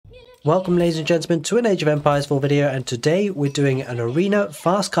Welcome ladies and gentlemen to an Age of Empires 4 video, and today we're doing an arena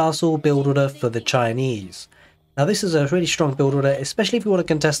fast castle build order for the Chinese. Now this is a really strong build order, especially if you want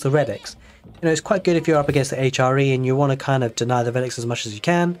to contest the relics. You know, it's quite good if you're up against the HRE and you want to kind of deny the relics as much as you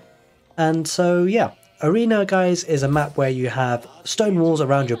can. And so yeah, arena guys is a map where you have stone walls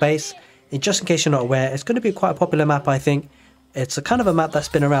around your base. And just in case you're not aware, it's going to be quite a popular map, I think. It's a kind of a map that's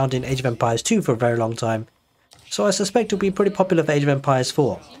been around in Age of Empires 2 for a very long time. So I suspect it'll be pretty popular for Age of Empires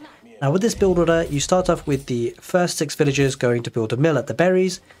 4. Now with this build order, you start off with the first 6 villagers going to build a mill at the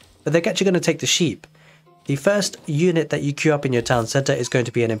berries, but they're actually going to take the sheep. The first unit that you queue up in your town centre is going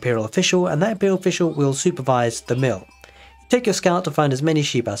to be an Imperial official, and that Imperial official will supervise the mill. You take your scout to find as many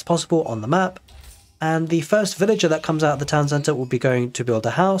sheep as possible on the map, and the first villager that comes out of the town centre will be going to build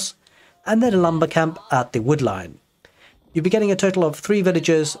a house, and then a lumber camp at the wood line. You'll be getting a total of 3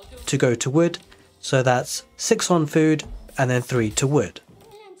 villagers to go to wood, so that's 6 on food, and then 3 to wood.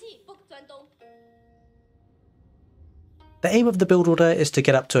 The aim of the build order is to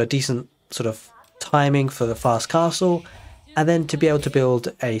get up to a decent sort of timing for the fast castle, and then to be able to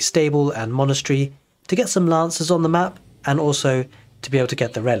build a stable and monastery to get some lancers on the map, and also to be able to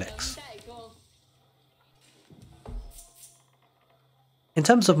get the relics. In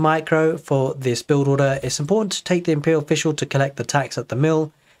terms of micro for this build order, it's important to take the Imperial official to collect the tax at the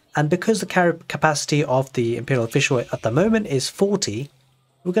mill, and because the carry capacity of the Imperial official at the moment is 40,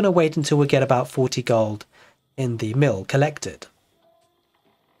 we're going to wait until we get about 40 gold in the mill collected.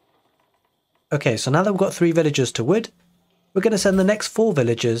 Okay, so now that we've got 3 villagers to wood, we're going to send the next 4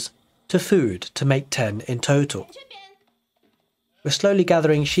 villagers to food to make 10 in total. We're slowly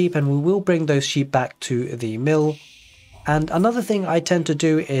gathering sheep, and we will bring those sheep back to the mill. And another thing I tend to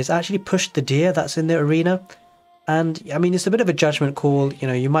do is actually push the deer that's in the arena. And I mean, it's a bit of a judgment call, you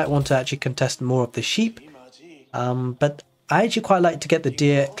know, you might want to actually contest more of the sheep, but I actually quite like to get the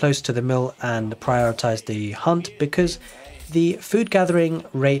deer close to the mill and prioritize the hunt, because the food gathering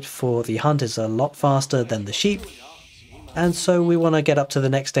rate for the hunt is a lot faster than the sheep, and so we want to get up to the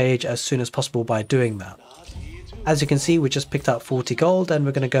next stage as soon as possible by doing that. As you can see, we just picked up 40 gold, and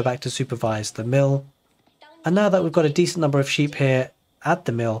we're going to go back to supervise the mill. And now that we've got a decent number of sheep here at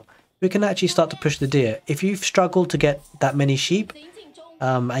the mill, we can actually start to push the deer. If you've struggled to get that many sheep,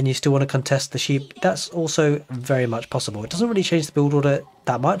 and you still want to contest the sheep, that's also very much possible. It doesn't really change the build order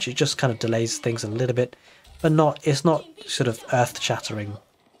that much, it just kind of delays things a little bit, but it's not sort of earth-shattering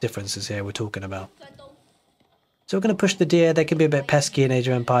differences here we're talking about. So we're going to push the deer. They can be a bit pesky in Age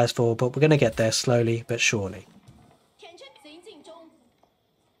of Empires 4, but we're going to get there slowly but surely.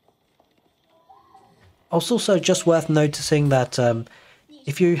 It's also just worth noticing that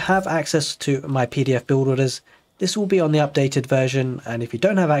if you have access to my PDF build orders, this will be on the updated version, and if you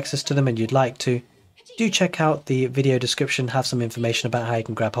don't have access to them and you'd like to, do check out the video description, have some information about how you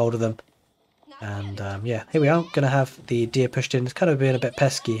can grab hold of them. And yeah, here we are, going to have the deer pushed in. It's kind of being a bit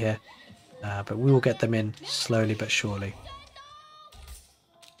pesky here, but we will get them in slowly but surely.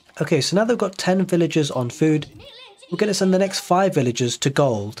 Okay, so now they've got 10 villagers on food, we're going to send the next 5 villagers to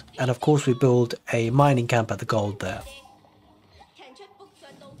gold, and of course we build a mining camp at the gold there.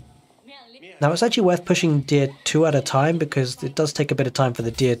 Now it's actually worth pushing deer 2 at a time, because it does take a bit of time for the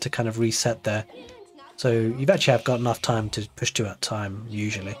deer to kind of reset there. So you've actually got enough time to push 2 at a time,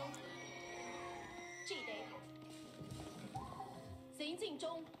 usually.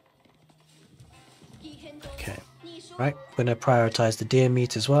 Okay, right, we're going to prioritize the deer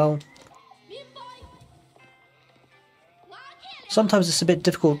meat as well. Sometimes it's a bit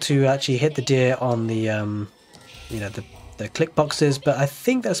difficult to actually hit the deer on the, you know, the click boxes, but I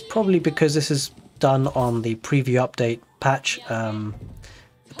think that's probably because this is done on the preview update patch,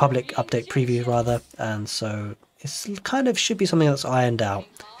 the public update preview rather, and so it's kind of should be something that's ironed out.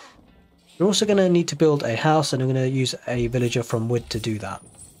 We're also going to need to build a house, and I'm going to use a villager from wood to do that.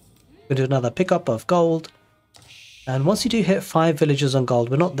 We'll do another pickup of gold, and once you do hit 5 villagers on gold,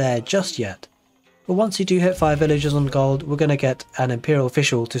 we're not there just yet, but once you do hit 5 villagers on gold, we're going to get an Imperial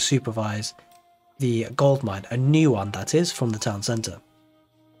official to supervise the gold mine, a new one that is, from the town centre.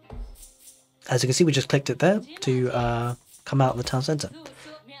 As you can see, we just clicked it there to come out of the town centre.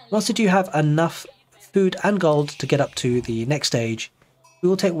 Once you do have enough food and gold to get up to the next stage, we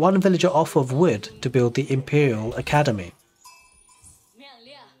will take 1 villager off of wood to build the Imperial Academy.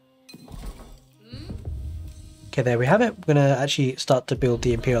 Okay, there we have it. We're going to actually start to build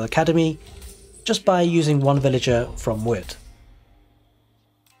the Imperial Academy just by using 1 villager from wood.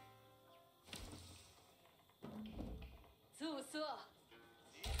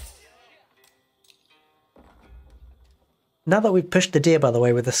 Now that we've pushed the deer, by the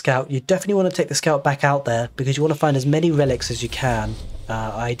way, with the scout, you definitely want to take the scout back out there, because you want to find as many relics as you can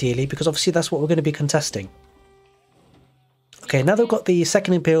ideally, because obviously that's what we're going to be contesting. Okay, now that we've got the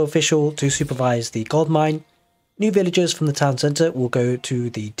second Imperial official to supervise the gold mine, new villagers from the town centre will go to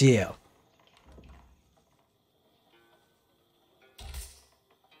the deer.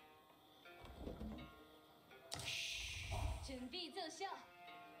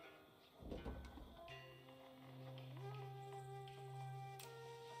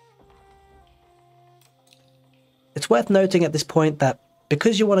 It's worth noting at this point that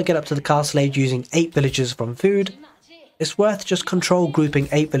because you want to get up to the castle age using 8 villagers from food, it's worth just control grouping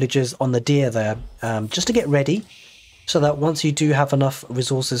 8 villagers on the deer there, just to get ready, so that once you do have enough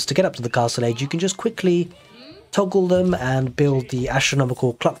resources to get up to the castle age, you can just quickly toggle them and build the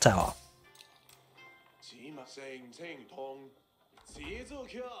astronomical clock tower.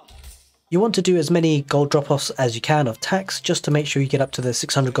 You want to do as many gold drop-offs as you can of tax, just to make sure you get up to the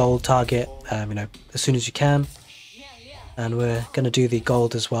 600 gold target, as soon as you can. And we're going to do the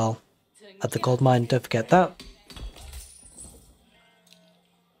gold as well at the gold mine, don't forget that.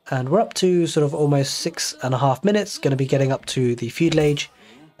 And we're up to sort of almost 6.5 minutes, going to be getting up to the feudal age.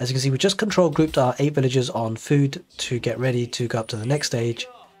 As you can see, we just control grouped our 8 villagers on food to get ready to go up to the next stage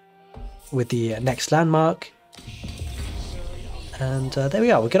with the next landmark. And there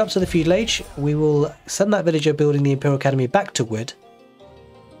we are, we'll get up to the feudal age. We will send that villager building the Imperial Academy back to wood.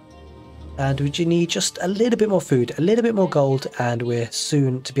 And we need just a little bit more food, a little bit more gold, and we're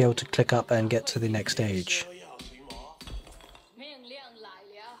soon to be able to click up and get to the next stage.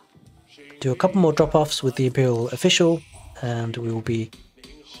 Do a couple more drop-offs with the Imperial official, and we will be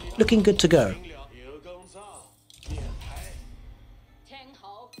looking good to go.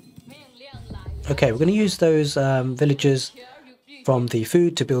 Okay, we're going to use those villagers from the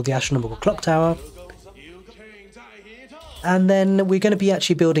food to build the astronomical clock tower. And then we're going to be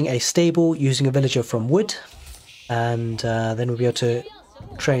actually building a stable using a villager from wood. And then we'll be able to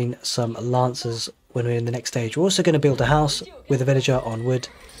train some lancers when we're in the next stage. We're also going to build a house with a villager on wood.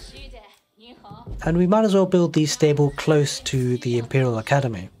 And we might as well build the stable close to the Imperial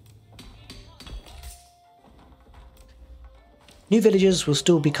Academy. New villagers will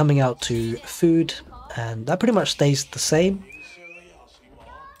still be coming out to food, and that pretty much stays the same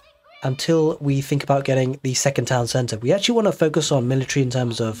until we think about getting the second town centre. We actually want to focus on military in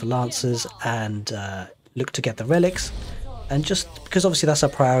terms of lancers and look to get the relics, and just because obviously that's our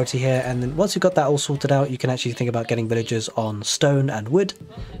priority here. And then once you've got that all sorted out, you can actually think about getting villagers on stone and wood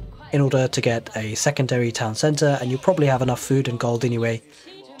in order to get a secondary town centre, and you'll probably have enough food and gold anyway,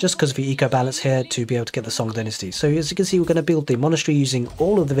 just because of the eco balance here, to be able to get the Song Dynasty. So as you can see, we're going to build the monastery using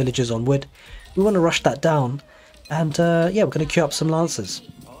all of the villagers on wood. We want to rush that down, and yeah, we're going to queue up some lancers.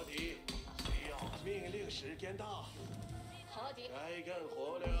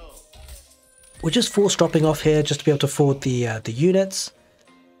 We're just force dropping off here just to be able to afford the units.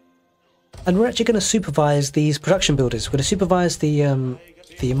 And we're actually going to supervise these production builders. We're going to supervise the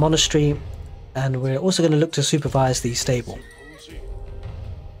monastery, and we're also going to look to supervise the stable.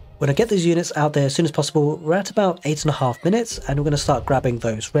 We're going to get these units out there as soon as possible. We're at about 8.5 minutes, and we're going to start grabbing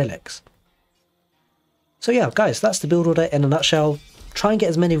those relics. So yeah, guys, that's the build order in a nutshell. Try and get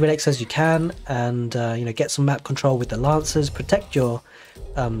as many relics as you can, and get some map control with the lancers. Protect your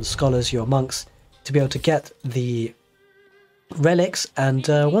scholars, your monks, to be able to get the relics. And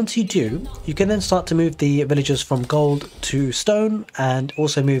once you do, you can then start to move the villagers from gold to stone, and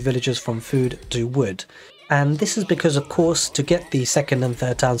also move villagers from food to wood. And this is because, of course, to get the second and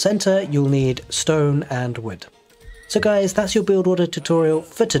third town centre, you'll need stone and wood. So guys, that's your build order tutorial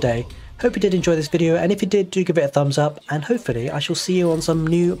for today. Hope you did enjoy this video, and if you did, do give it a thumbs up, and hopefully I shall see you on some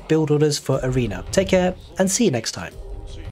new build orders for Arena. Take care, and see you next time.